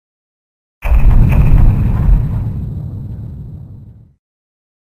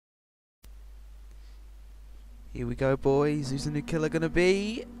Here we go, boys. Who's the new killer gonna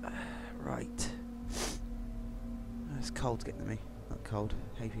be? Right. Oh, it's cold getting to me. Not cold.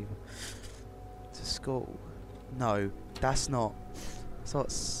 Hey, people. It's a school. No, that's not. So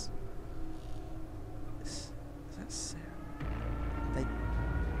it's. Is that Sarah? They.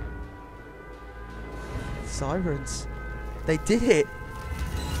 Sirens. They did it.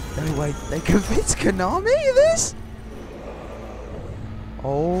 No way. They convinced Konami of this?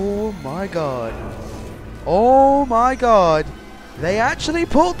 Oh my god. Oh my god. They actually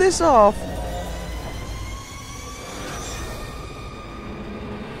pulled this off.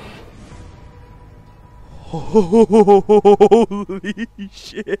 Holy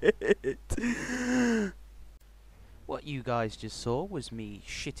shit. What you guys just saw was me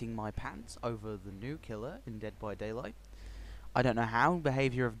shitting my pants over the new killer in Dead by Daylight. I don't know how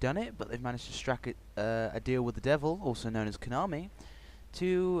Behaviour have done it, but they've managed to strike a deal with the devil, also known as Konami,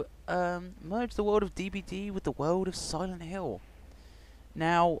 to merge the world of DBD with the world of Silent Hill.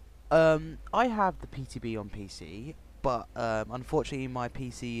 Now, I have the PTB on PC, but unfortunately my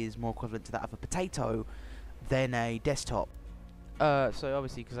PC is more equivalent to that of a potato than a desktop. So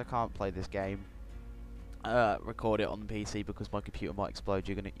obviously, because I can't play this game, record it on the PC because my computer might explode.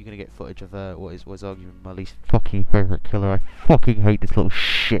 You're gonna get footage of what is arguably my least fucking favourite killer. I fucking hate this little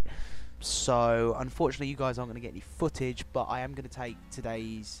shit. So unfortunately, you guys aren't gonna get any footage, but I am gonna take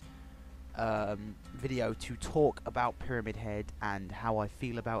today's video to talk about Pyramid Head and how I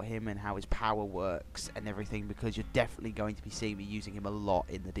feel about him and how his power works and everything, because you're definitely going to be seeing me using him a lot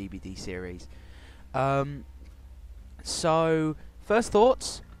in the DBD series. So first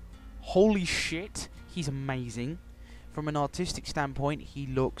thoughts, holy shit, he's amazing. From an artistic standpoint, he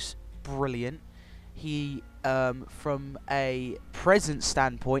looks brilliant. He, from a presence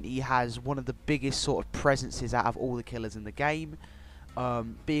standpoint, he has one of the biggest sort of presences out of all the killers in the game.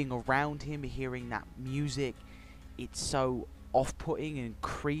 Being around him, hearing that music, it's so off-putting and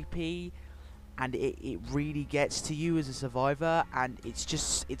creepy, and it really gets to you as a survivor. And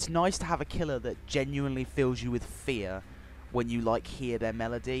it's nice to have a killer that genuinely fills you with fear when you like hear their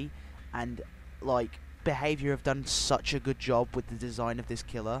melody. And like Behaviour have done such a good job with the design of this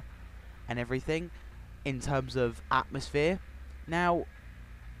killer and everything in terms of atmosphere. Now,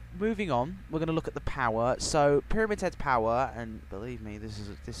 moving on, we're going to look at the power. So Pyramid Head's power, and believe me, this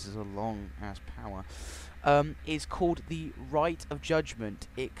is a long ass power, is called the Rite of Judgment.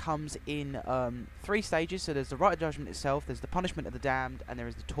 It comes in 3 stages. So there's the Rite of Judgment itself, there's the Punishment of the Damned, and there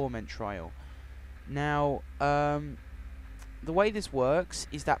is the Torment Trial. Now, the way this works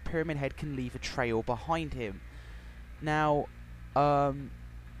is that Pyramid Head can leave a trail behind him. Now,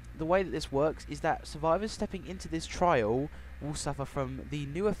 the way that this works is that survivors stepping into this trial will suffer from the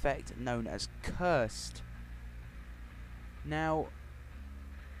new effect known as Cursed. Now,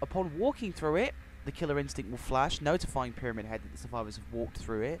 upon walking through it, the killer instinct will flash, notifying Pyramid Head that the survivors have walked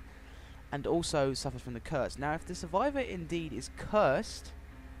through it, and also suffers from the curse. Now, if the survivor indeed is cursed,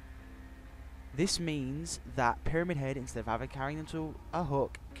 this means that Pyramid Head, instead of ever carrying them to a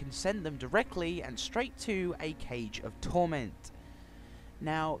hook, can send them directly and straight to a Cage of Torment.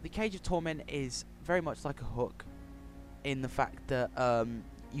 Now, the Cage of Torment is very much like a hook, in the fact that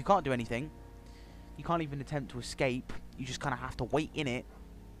you can't do anything. You can't even attempt to escape. You just kind of have to wait in it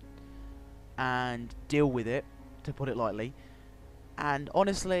and deal with it, to put it lightly. And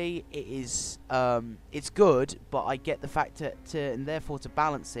honestly, it is it's good, but I get the fact that and therefore to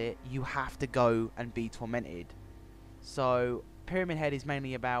balance it, you have to go and be tormented. So Pyramid Head is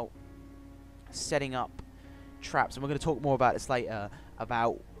mainly about setting up traps, and we're going to talk more about this later,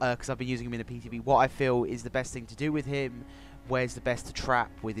 about because I've been using him in the PTB, what I feel is the best thing to do with him, where's the best to trap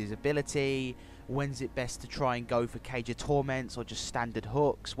with his ability, when's it best to try and go for Cage of Torments or just standard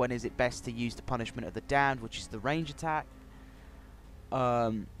hooks, when is it best to use the Punishment of the Damned, which is the range attack.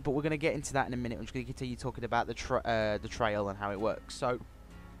 But we're going to get into that in a minute. I'm just going to continue talking about the trail and how it works. So,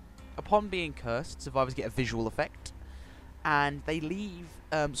 upon being cursed, survivors get a visual effect, and they leave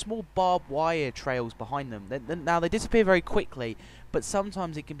small barbed wire trails behind them. Now, they disappear very quickly, but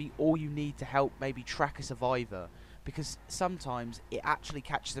sometimes it can be all you need to help maybe track a survivor, because sometimes it actually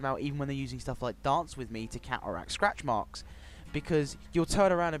catches them out even when they're using stuff like Dance With Me to counteract scratch marks. Because you'll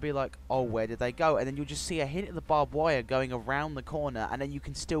turn around and be like, oh, where did they go? And then you'll just see a hint of the barbed wire going around the corner, and then you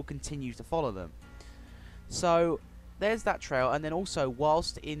can still continue to follow them. So, there's that trail. And then also,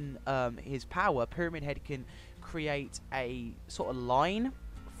 whilst in his power, Pyramid Head can create a sort of line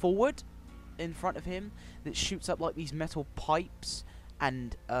forward in front of him that shoots up like these metal pipes,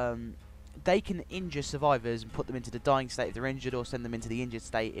 and they can injure survivors and put them into the dying state if they're injured, or send them into the injured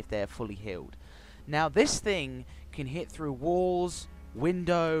state if they're fully healed. Now, this thing can hit through walls,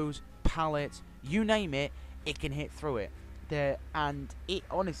 windows, pallets, you name it. it can hit through it. And it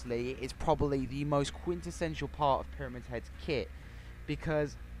honestly is probably the most quintessential part of Pyramid Head's kit,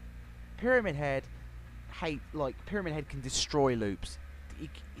 because Pyramid Head Pyramid Head can destroy loops.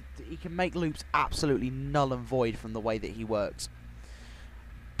 He can make loops absolutely null and void from the way that he works.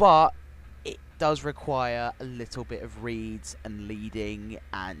 But it does require a little bit of reads and leading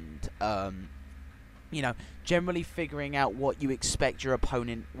and generally figuring out what you expect your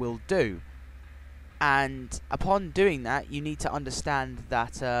opponent will do. And upon doing that, you need to understand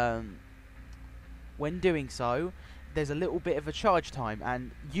that when doing so, there's a little bit of a charge time,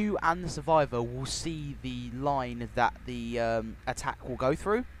 and you and the survivor will see the line that the attack will go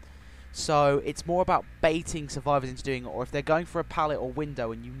through. So it's more about baiting survivors into doing it, or if they're going for a pallet or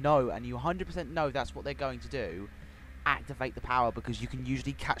window and you 100% know that's what they're going to do, activate the power, because you can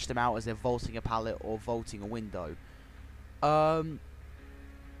usually catch them out as they're vaulting a pallet or vaulting a window.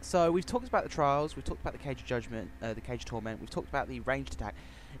 So we've talked about the trials, we've talked about the Cage of Judgment, the Cage of Torment, we've talked about the ranged attack.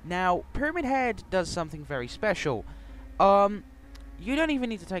 Now, Pyramid Head does something very special. You don't even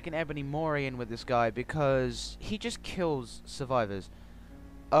need to take an Ebony Mori in with this guy, because he just kills survivors.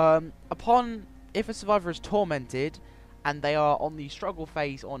 If a survivor is tormented and they are on the struggle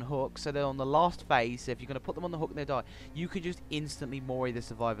phase on hook, so they're on the last phase, so if you're going to put them on the hook and they die, you can just instantly Mori the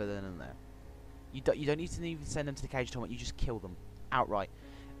survivor then and there. You don't need to even send them to the Cage of Torment, you just kill them outright.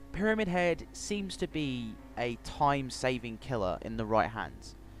 Pyramid Head seems to be a time-saving killer in the right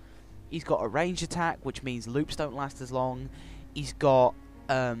hands. He's got a ranged attack, which means loops don't last as long. He's got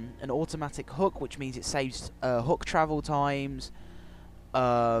an automatic hook, which means it saves hook travel times.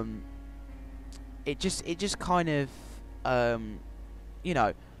 It just kind of,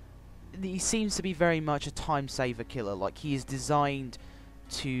 he seems to be very much a time saver killer. Like, he is designed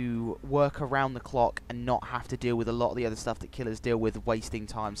to work around the clock and not have to deal with a lot of the other stuff that killers deal with, wasting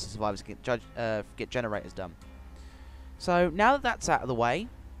time so survivors get generators done. So now that that's out of the way,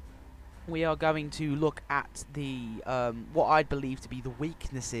 we are going to look at the what I believe to be the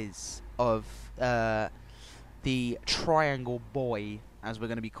weaknesses of the Triangle Boy, as we're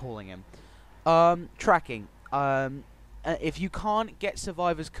going to be calling him. Tracking. If you can't get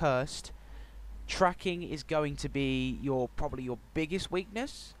survivors cursed, tracking is going to be probably your biggest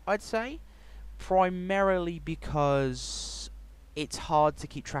weakness, I'd say. Primarily because it's hard to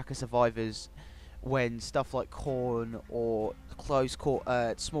keep track of survivors when stuff like Corn or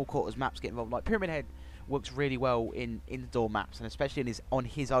small quarters maps get involved. Like, Pyramid Head works really well in indoor maps, and especially on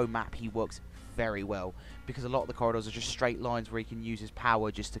his own map he works very well, because a lot of the corridors are just straight lines where he can use his power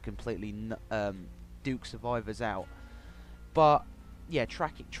just to completely duke survivors out. But yeah,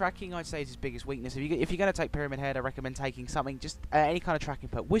 tracking I'd say is his biggest weakness. If you're going to take Pyramid Head, I recommend taking something, just any kind of tracking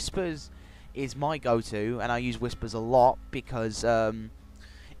perk. Whispers is my go-to, and I use Whispers a lot because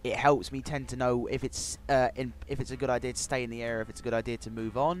it helps me tend to know if it's a good idea to stay in the area, if it's a good idea to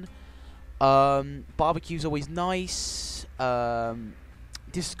move on. Barbecue's always nice.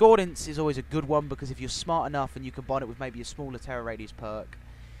 Discordance is always a good one, because if you're smart enough and you combine it with maybe a smaller terror radius perk,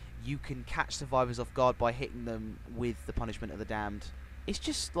 you can catch survivors off guard by hitting them with the Punishment of the Damned. It's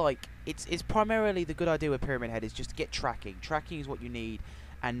just like, it's primarily the good idea with Pyramid Head is just to get tracking. Tracking is what you need,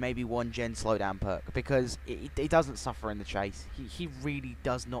 and maybe one gen slowdown perk, because it doesn't suffer in the chase. He really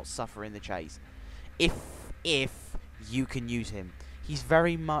does not suffer in the chase. If you can use him. He's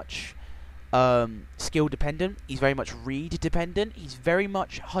very much skill dependent, he's very much read dependent, he's very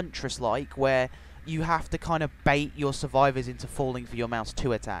much Huntress-like, where you have to kind of bait your survivors into falling for your mouse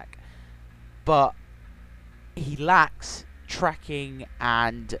to attack. But he lacks tracking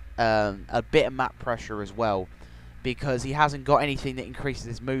and a bit of map pressure as well, because he hasn't got anything that increases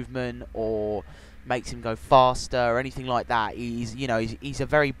his movement or makes him go faster or anything like that. He's a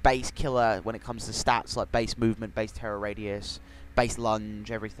very base killer when it comes to stats like base movement, base terror radius, base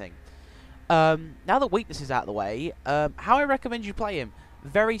lunge, everything. Now the weakness is out of the way, how I recommend you play him,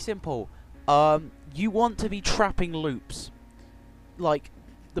 very simple. You want to be trapping loops. Like,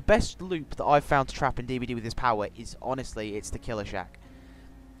 the best loop that I've found to trap in DBD with his power is, honestly, it's the Killer Shack.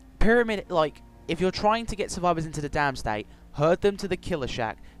 Pyramid, like, if you're trying to get survivors into the Damn State, herd them to the Killer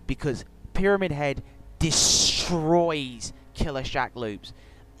Shack, because Pyramid Head destroys Killer Shack loops.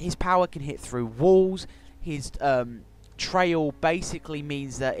 His power can hit through walls. His trail basically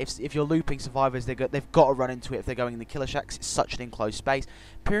means that if you're looping survivors, they've got to run into it if they're going in the Killer Shacks. It's such an enclosed space.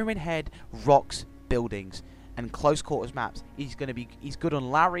 Pyramid Head rocks buildings and close quarters maps. He's good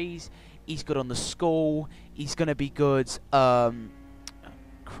on Larry's. He's good on the school. He's going to be good. Crap.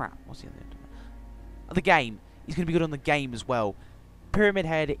 What's the other? The game. He's going to be good on the game as well. Pyramid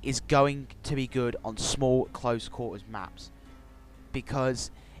Head is going to be good on small close quarters maps,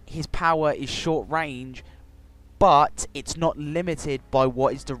 because his power is short range, but it's not limited by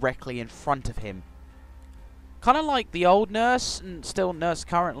what is directly in front of him. Kind of like the old Nurse, and still Nurse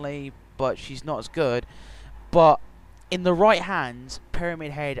currently, but she's not as good. But in the right hands,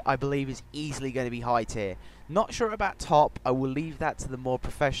 Pyramid Head, I believe, is easily going to be high tier. Not sure about top. I will leave that to the more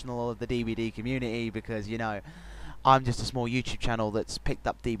professional of the DBD community, because, you know, I'm just a small YouTube channel that's picked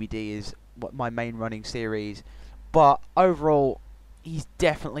up DBD as my main running series. But overall, he's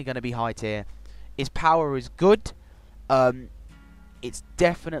definitely going to be high tier. His power is good. He's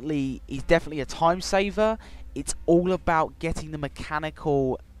definitely a time saver. It's all about getting the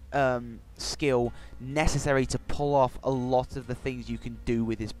mechanical skill necessary to pull off a lot of the things you can do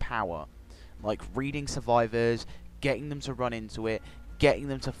with his power, like reading survivors, getting them to run into it, getting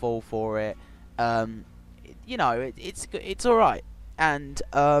them to fall for it. You know, it's all right, and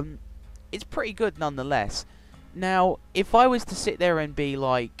it's pretty good nonetheless. Now, if I was to sit there and be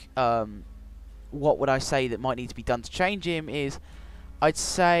like, what would I say that might need to be done to change him, is I'd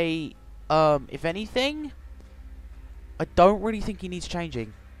say, if anything, I don't really think he needs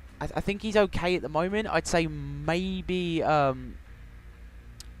changing. I think he's okay at the moment. I'd say maybe, yeah,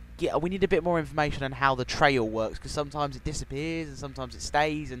 we need a bit more information on how the trail works, because sometimes it disappears and sometimes it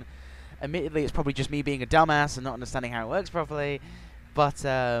stays, and admittedly it's probably just me being a dumbass and not understanding how it works properly. But,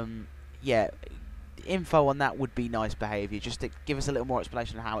 yeah, info on that would be nice behaviour, just to give us a little more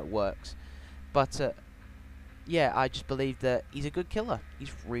explanation on how it works. But, yeah, I just believe that he's a good killer.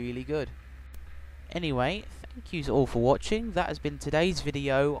 He's really good. Anyway, thank you all for watching. That has been today's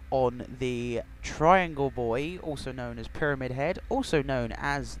video on the Triangle Boy, also known as Pyramid Head, also known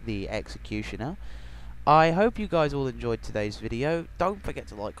as the Executioner. I hope you guys all enjoyed today's video. Don't forget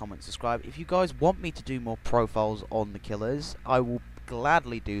to like, comment, subscribe. If you guys want me to do more profiles on the killers, I will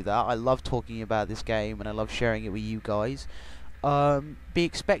gladly do that. I love talking about this game and I love sharing it with you guys. Be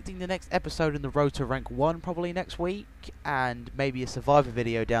expecting the next episode in the Road to Rank 1 probably next week, and maybe a Survivor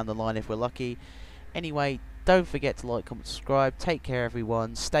video down the line if we're lucky. Anyway, don't forget to like, comment, subscribe. Take care,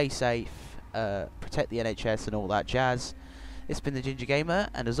 everyone. Stay safe. Protect the NHS and all that jazz. It's been the Ginger Gamer,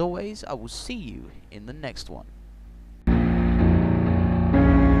 and as always, I will see you in the next one.